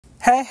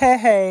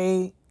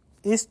Hey,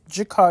 it's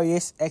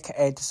Jacarius,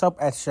 aka the Soap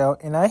At Show,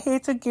 and I'm here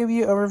to give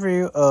you a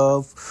review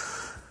of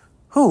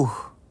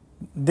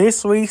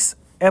this week's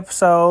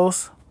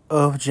episodes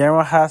of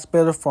General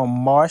Hospital from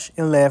March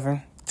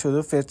 11th to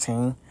the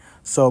 15th.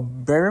 So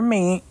bear with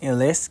me and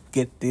let's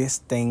get this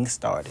thing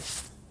started.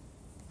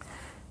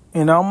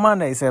 And on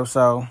Monday's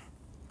episode,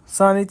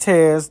 Sonny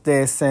tells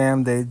that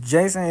Sam that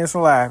Jason is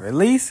alive. At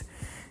least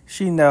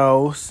she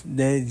knows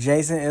that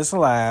Jason is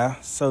alive.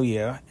 So,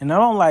 yeah. And I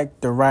don't like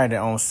the writer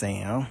on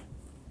Sam.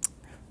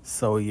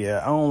 So,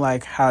 yeah. I don't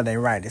like how they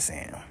write it,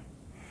 Sam.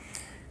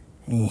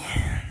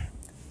 Yeah,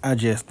 I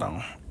just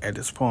don't at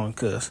this point.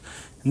 Because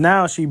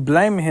now she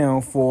blaming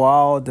him for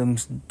all them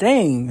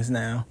things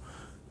now.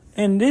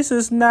 And this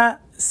is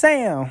not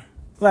Sam.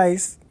 Like,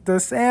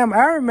 the Sam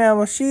I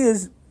remember, she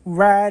is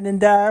ride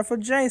and die for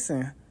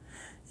Jason.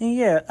 And,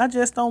 yeah, I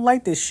just don't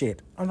like this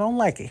shit. I don't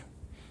like it.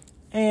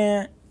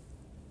 And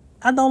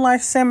I don't like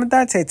Sam and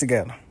Dante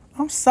together.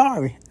 I'm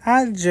sorry.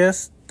 I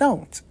just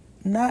don't.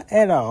 Not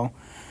at all.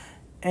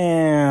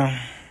 And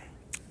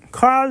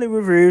Carly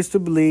refused to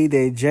believe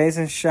that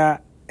Jason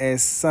shot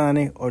at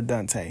Sonny or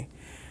Dante.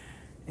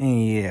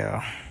 And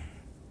yeah.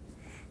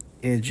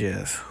 It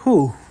just,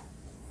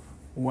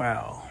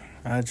 wow.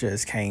 I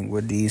just can't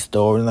with these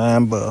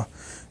storylines. But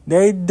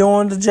they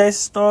doing the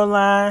Jason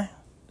storyline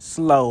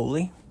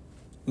slowly.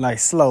 Like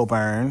slow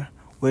burn.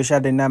 Which I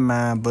did not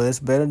mind, but it's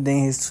better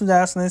than his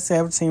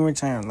 2017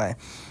 return. Like,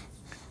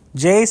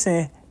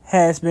 Jason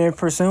has been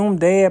presumed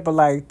dead but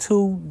like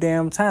 2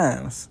 damn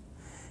times.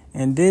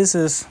 And this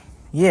is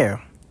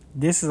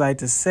like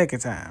the second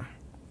time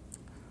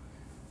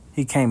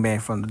he came back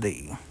from the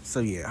dead.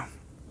 So, yeah.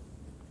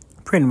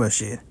 Pretty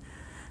much it.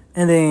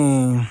 And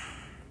then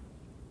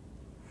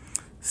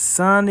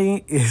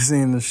Sonny is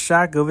in the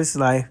shock of his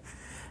life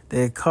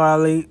that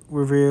Carly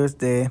reveals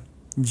that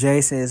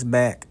Jason is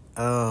back.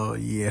 Oh,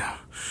 yeah.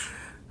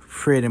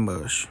 Pretty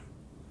much.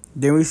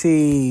 Then we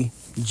see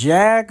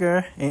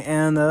Jagger and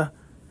Anna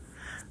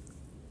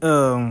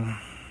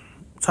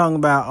talking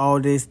about all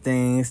these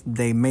things.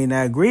 They may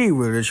not agree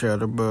with each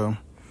other, but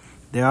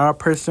they are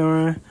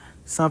pursuing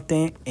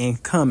something in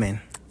common,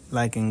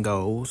 like in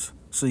goals.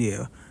 So,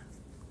 yeah.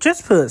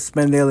 Just put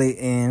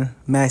Spinelli and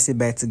Maxie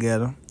back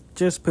together.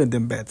 Just put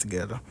them back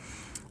together.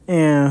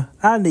 And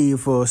I need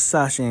for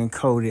Sasha and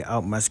Cody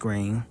out my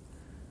screen.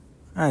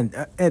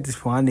 At this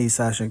point, I need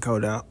Sasha and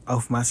Cody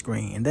off my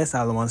screen. And that's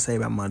all I want to say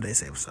about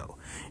Monday's episode.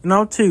 And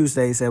on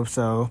Tuesday's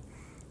episode,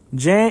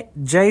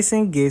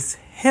 Jason gets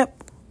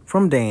help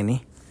from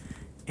Danny.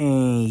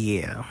 And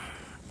yeah.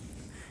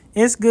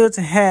 It's good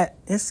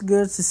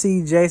to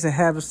see Jason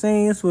have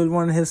scenes with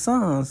one of his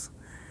sons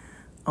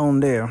on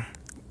there.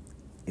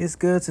 It's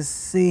good to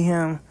see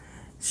him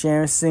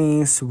sharing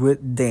scenes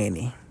with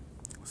Danny.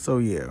 So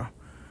yeah.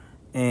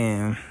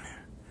 And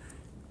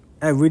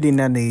I really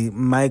not need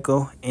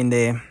Michael in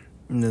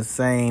the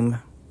same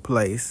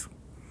place.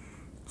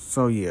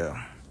 So,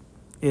 yeah.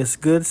 It's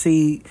good to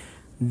see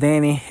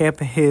Danny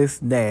helping his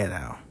dad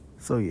out.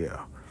 So,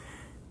 yeah.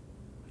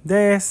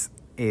 That's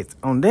it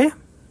on there.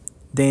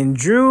 Then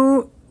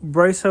Drew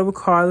breaks up with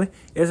Carly.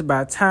 It's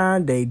about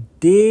time they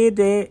did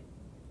that.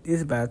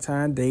 It's about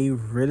time they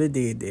really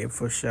did that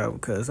for sure.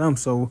 Because I'm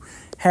so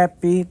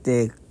happy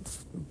that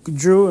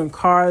Drew and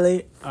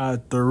Carly are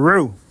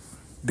through.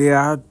 They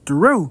are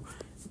through.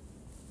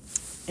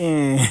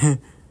 And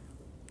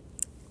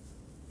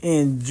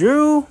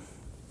Drew,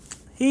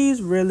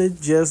 he's really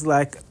just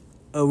like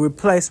a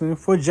replacement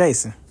for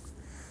Jason.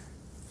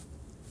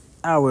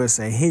 I would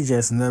say he's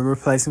just another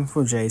replacement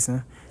for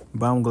Jason.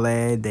 But I'm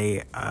glad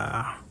they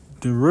are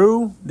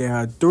through. They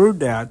are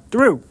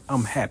through.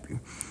 I'm happy.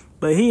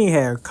 But he ain't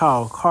had to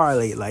call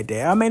Carly like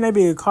that. I may not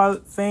be a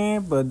Carly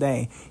fan, but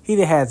dang, he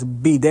didn't have to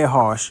be that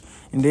harsh.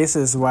 And this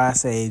is why I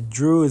say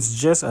Drew is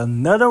just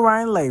another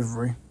Ryan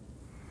Lavery.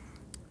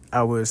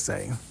 I would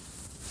say.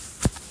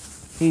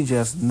 He's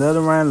just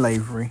another Ryan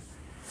Lavery.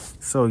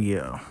 So,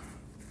 yeah.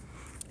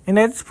 And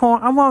at this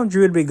point, I want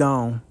Drew to be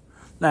gone.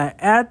 Like,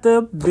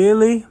 after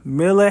Billy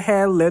Miller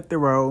had left the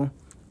role,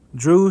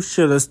 Drew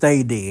should have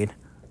stayed dead.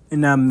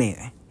 And I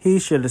mean, he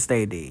should have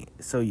stayed dead.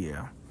 So,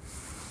 yeah.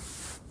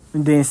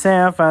 And then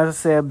Sam finds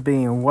herself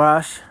being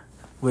washed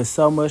with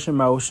so much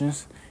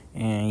emotions.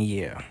 And,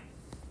 yeah.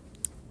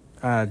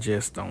 I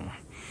just don't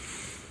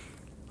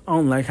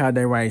like how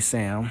they write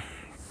Sam.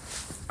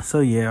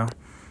 So, yeah.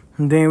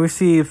 And then we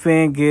see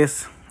Finn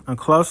gets a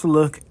closer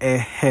look at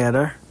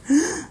Heather.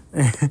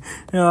 And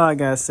all I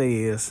gotta say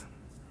is,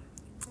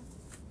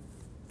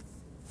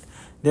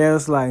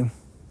 there's like,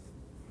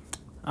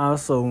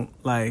 also,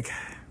 like,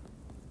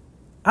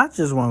 I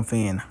just want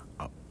Finn.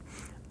 I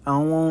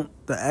don't want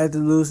the actor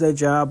to lose their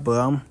job,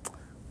 but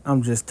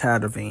I'm just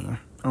tired of him.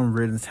 I'm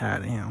really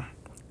tired of him.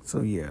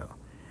 So, yeah.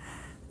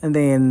 And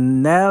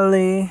then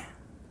Natalie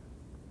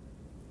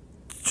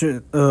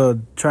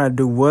try to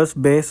do what's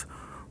best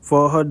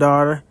for her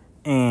daughter,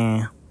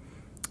 and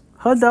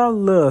her daughter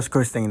loves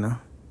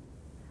Christina.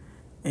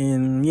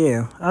 And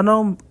yeah, I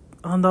don't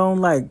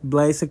like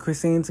Blaze and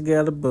Christina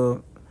together,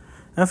 but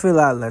I feel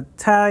like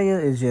Natalia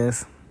is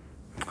just,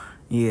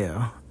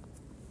 yeah.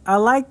 I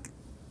like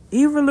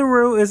Eva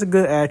LaRue is a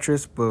good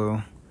actress,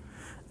 but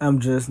I'm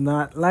just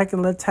not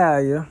liking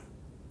Natalia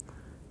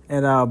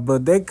at all.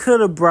 But they could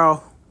have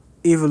brought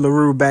Eva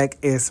LaRue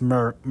back as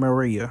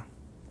Maria.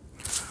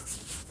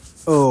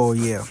 Oh,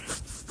 yeah.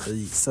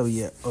 So,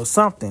 yeah. Or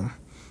something.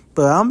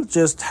 But I'm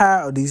just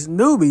tired of these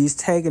newbies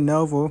taking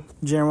over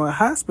General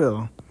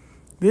Hospital.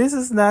 This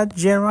is not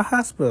General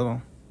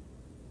Hospital.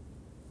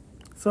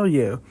 So,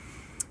 yeah.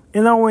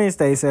 In our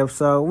Wednesday's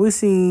episode, we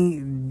see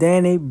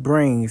Danny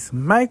brings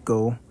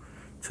Michael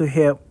to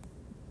help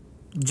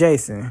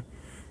Jason.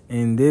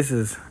 And this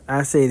is,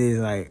 I say this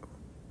like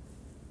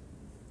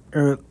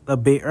a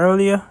bit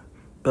earlier,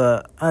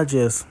 but I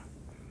just,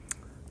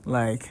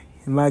 like,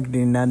 Michael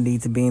did not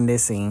need to be in that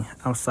scene.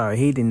 I'm sorry,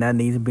 he did not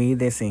need to be in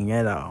that scene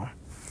at all.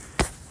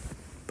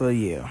 But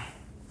yeah.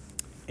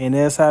 And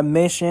as I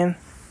mentioned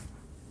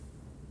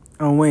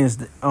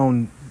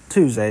on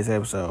Tuesday's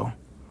episode,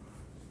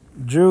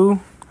 Drew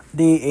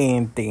did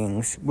end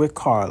things with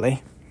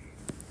Carly.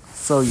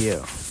 So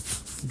yeah.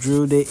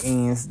 Drew did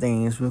end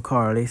things with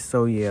Carly.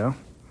 So yeah.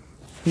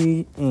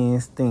 He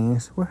ends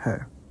things with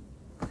her.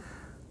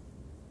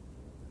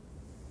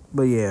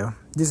 But yeah.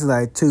 This is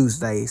like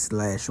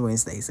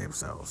Tuesday/Wednesday's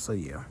episode. So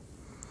yeah.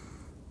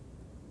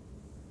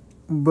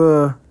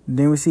 But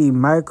then we see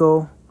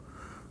Michael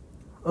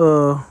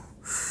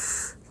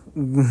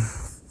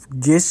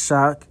gets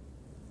shocked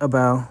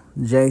about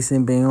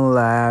Jason being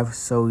alive.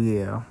 So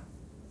yeah.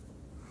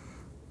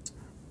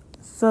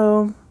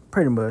 So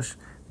pretty much,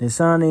 then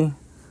Sonny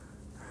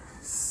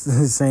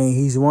saying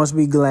he wants to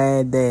be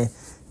glad that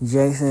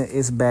Jason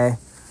is back,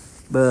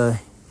 but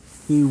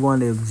he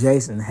wonders if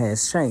Jason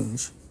has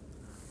changed.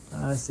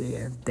 I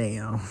said,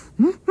 damn.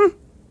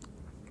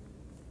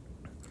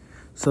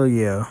 So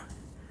yeah,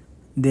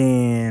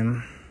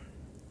 then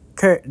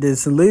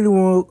Selena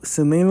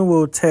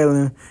will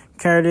telling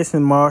Curtis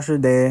and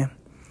Marsha that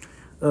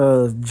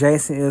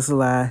Jason is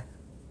alive,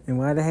 and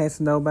why they had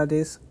to know about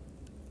this,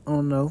 I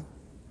don't know.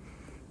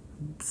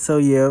 So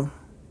yeah,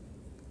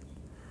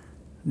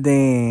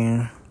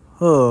 then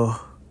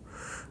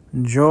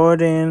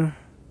Jordan.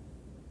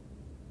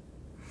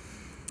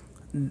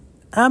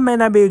 I may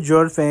not be a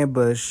Jordan fan,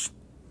 but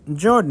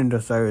Jordan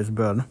deserves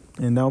better.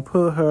 And don't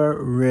put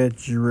her with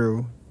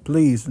Drew.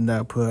 Please do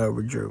not put her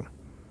with Drew.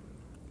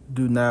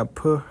 Do not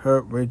put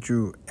her with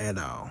Drew at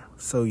all.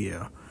 So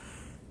yeah.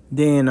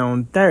 Then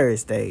on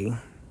Thursday's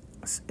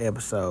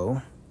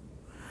episode,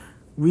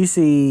 we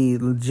see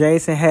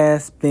Jason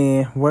has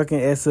been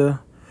working as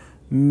a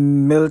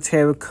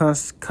military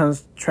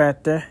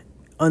contractor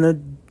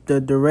under the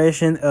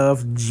direction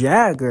of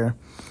Jagger.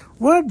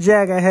 What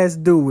Jagger has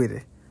to do with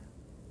it?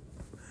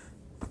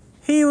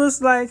 He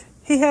was like,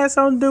 he had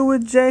something to do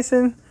with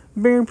Jason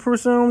being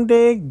presumed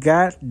dead.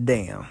 God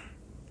damn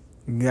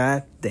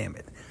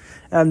it.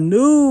 I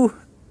knew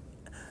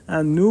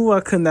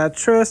I could not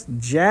trust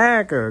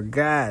Jagger.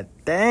 God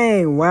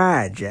dang,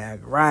 why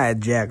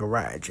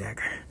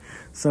Jagger?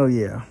 So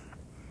yeah.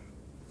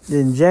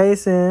 Then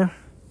Jason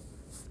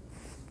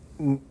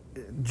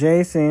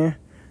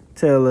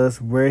tell us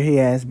where he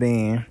has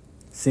been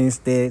since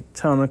that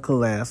tunnel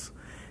collapse.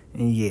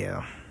 And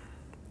yeah.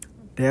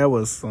 There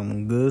was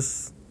some good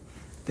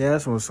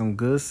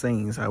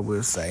scenes, I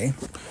will say.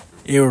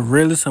 It was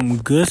really some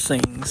good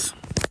scenes.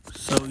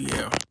 So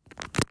yeah.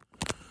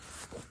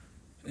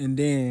 And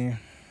then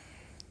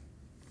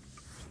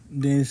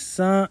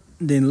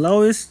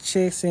Lois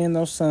checks in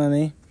on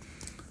Sonny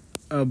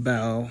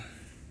about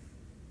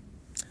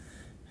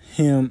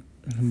him,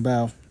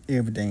 about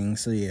everything.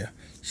 So yeah,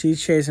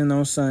 she's chasing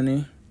on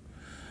Sonny.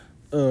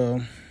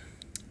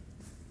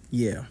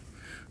 Yeah.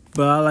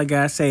 But all I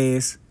gotta say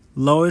is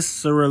Lois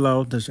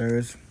Cirillo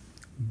deserves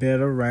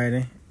better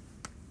writing.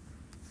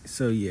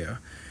 So yeah.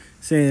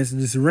 Since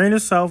this Serena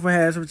Sofa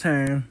has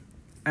returned,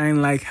 I ain't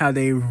like how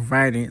they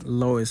writing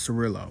Lois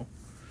Cirillo.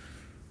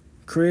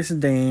 Chris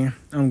and Dan,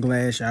 I'm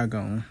glad y'all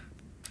gone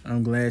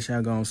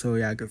so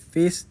y'all can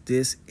fix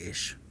this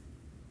issue.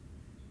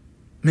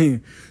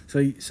 So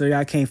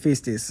y'all can't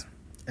fix this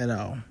at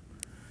all.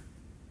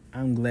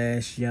 I'm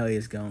glad y'all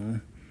is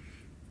gone.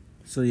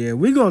 So yeah,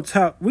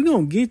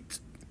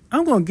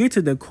 I'm gonna get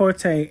to the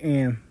Cortez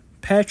and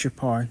Patrick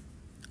part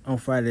on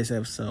Friday's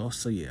episode.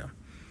 So yeah.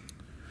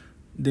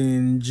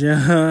 Then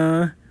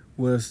John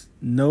was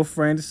no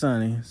friend to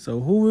Sonny. So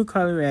who will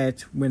call him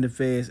at when the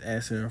feds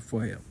ask her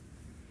for help?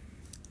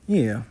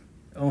 Yeah.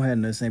 I don't have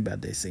nothing to say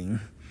about that scene.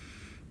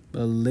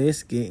 But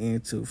let's get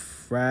into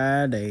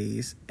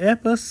Friday's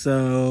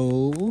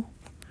episode.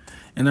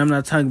 And I'm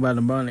not talking about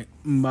the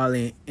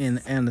Molly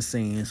and Anna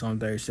scenes on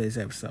Thursday's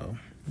episode.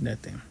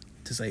 Nothing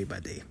to say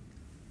about that.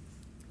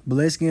 But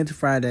let's get into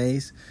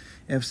Friday's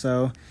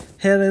episode.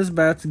 Heather's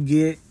about to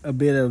get a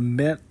bit of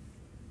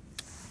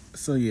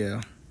So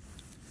yeah.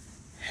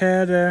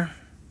 Heather.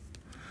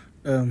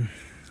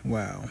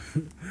 Wow.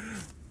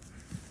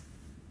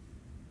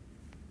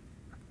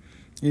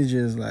 It's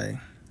just like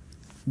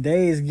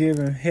they is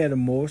giving Heather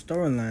more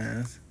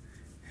storylines.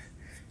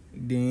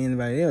 than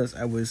anybody else,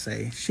 I would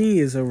say. She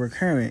is a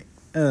recurrent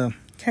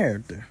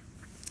character.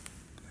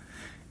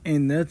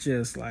 And that's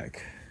just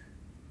like,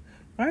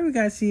 why we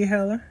gotta see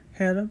Heather?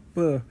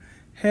 But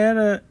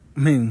Allie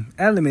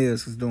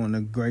Mills is doing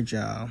a great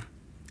job.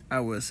 I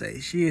would say.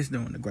 She is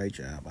doing a great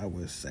job, I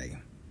would say.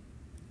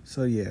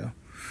 So, yeah.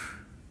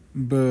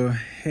 But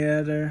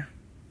Heather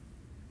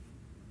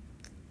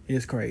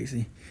is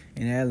crazy.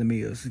 And Allie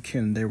Mills is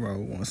killing their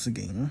role once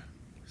again.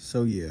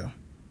 So, yeah.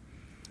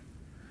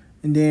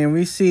 And then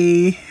we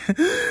see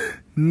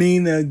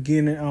Nina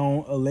getting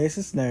on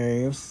Alexis'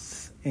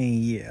 nerves. And,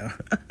 yeah.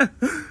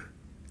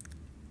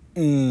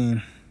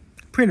 And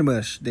pretty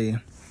much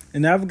there.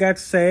 And I forgot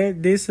to say,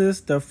 this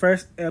is the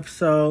first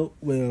episode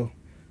with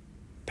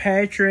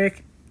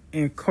Patrick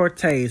and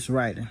Cortez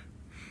writing.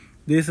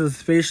 This is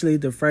officially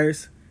the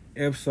first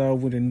episode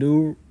with the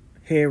new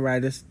head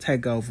writers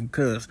take over,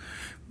 because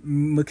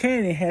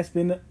McKinney has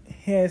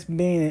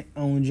been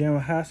on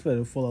General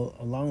Hospital for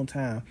a long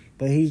time,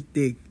 but he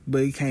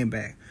came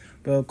back.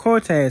 But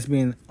Cortez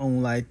been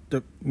on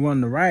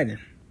the writing.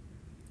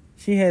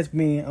 She has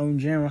been on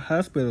General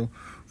Hospital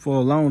for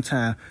a long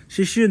time.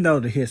 She should know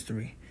the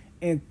history,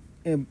 and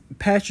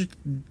Patrick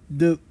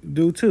do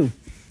too.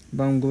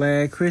 But I'm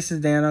glad Chris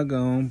and Dan are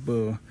gone.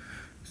 But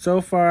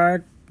so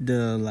far,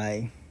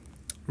 the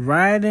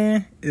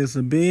writing is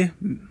a bit,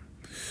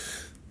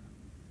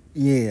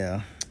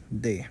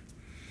 there.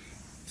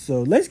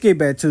 So let's get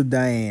back to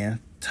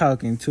Diane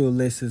talking to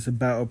Alexis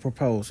about a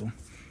proposal.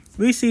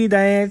 We see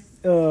Diane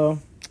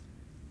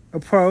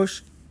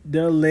approach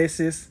the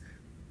Alexis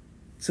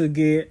to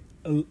get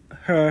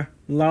her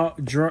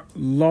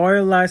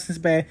lawyer license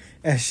back,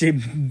 as she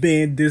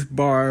been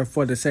disbarred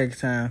for the second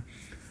time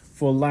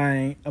for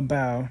lying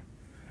about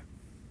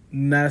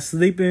not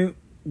sleeping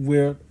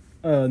with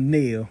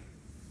Neil.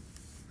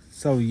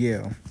 So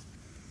yeah,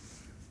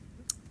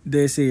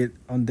 that's it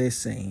on these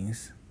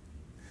scenes.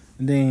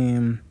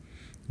 Then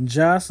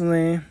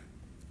Jocelyn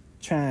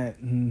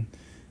trying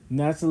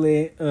not to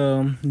let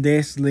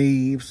Des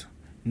leaves.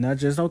 Not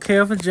just don't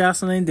care for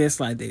Jocelyn. That's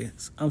like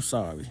this. I'm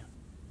sorry.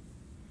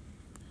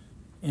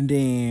 And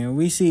then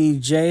we see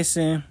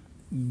Jason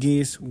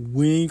gets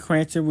wing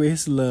cranked with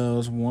his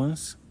loves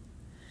once.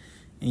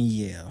 And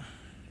yeah.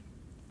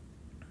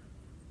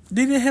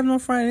 Did it have no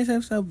Friday this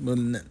episode?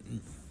 But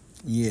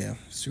yeah,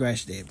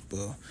 scratch that.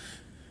 But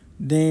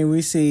then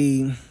we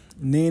see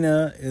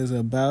Nina is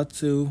about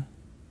to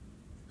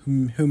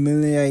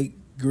humiliate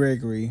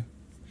Gregory.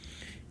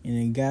 And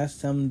it got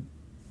some,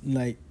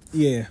 about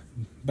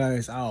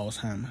his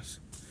Alzheimer's.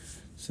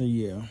 So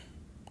yeah.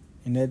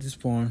 And at this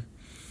point,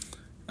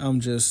 I'm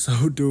just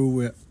so through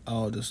with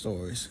all the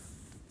stories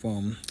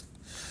from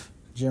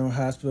General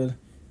Hospital.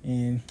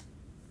 And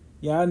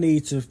y'all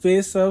need to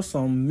fix up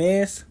some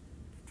mess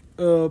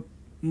of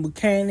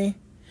McKinney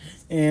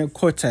and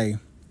Cortez.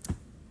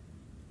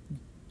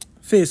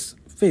 Fix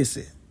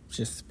it.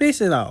 Just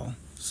fix it all.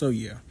 So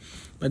yeah.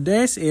 But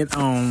that's it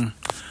on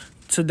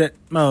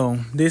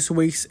this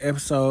week's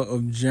episode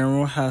of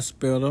General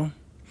Hospital.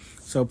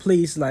 So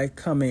please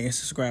comment, and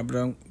subscribe.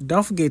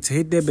 Don't forget to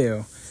hit that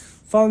bell.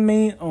 Follow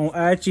me on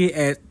IG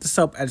at The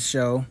Soap at the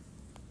Show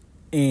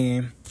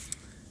and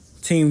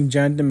Team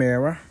John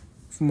DeMera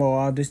for more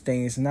all these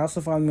things. And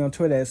also follow me on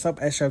Twitter at Soap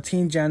at the Show,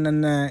 Team John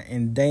 99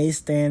 and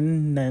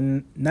Daystan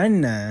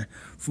 99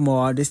 for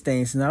more all these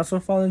things. And also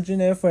follow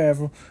Janelle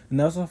Forever.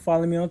 And also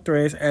follow me on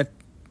Threads at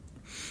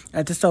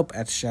The Soap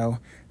at the Show.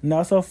 And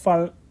also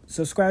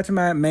subscribe to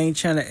my main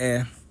channel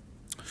at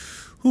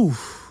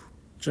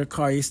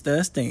Jakari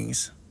Does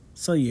Things.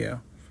 So yeah.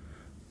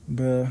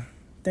 But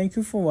thank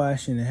you for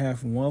watching and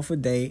have a wonderful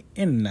day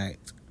and night.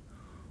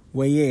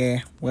 Well,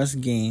 yeah, once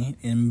again,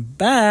 and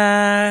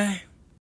bye.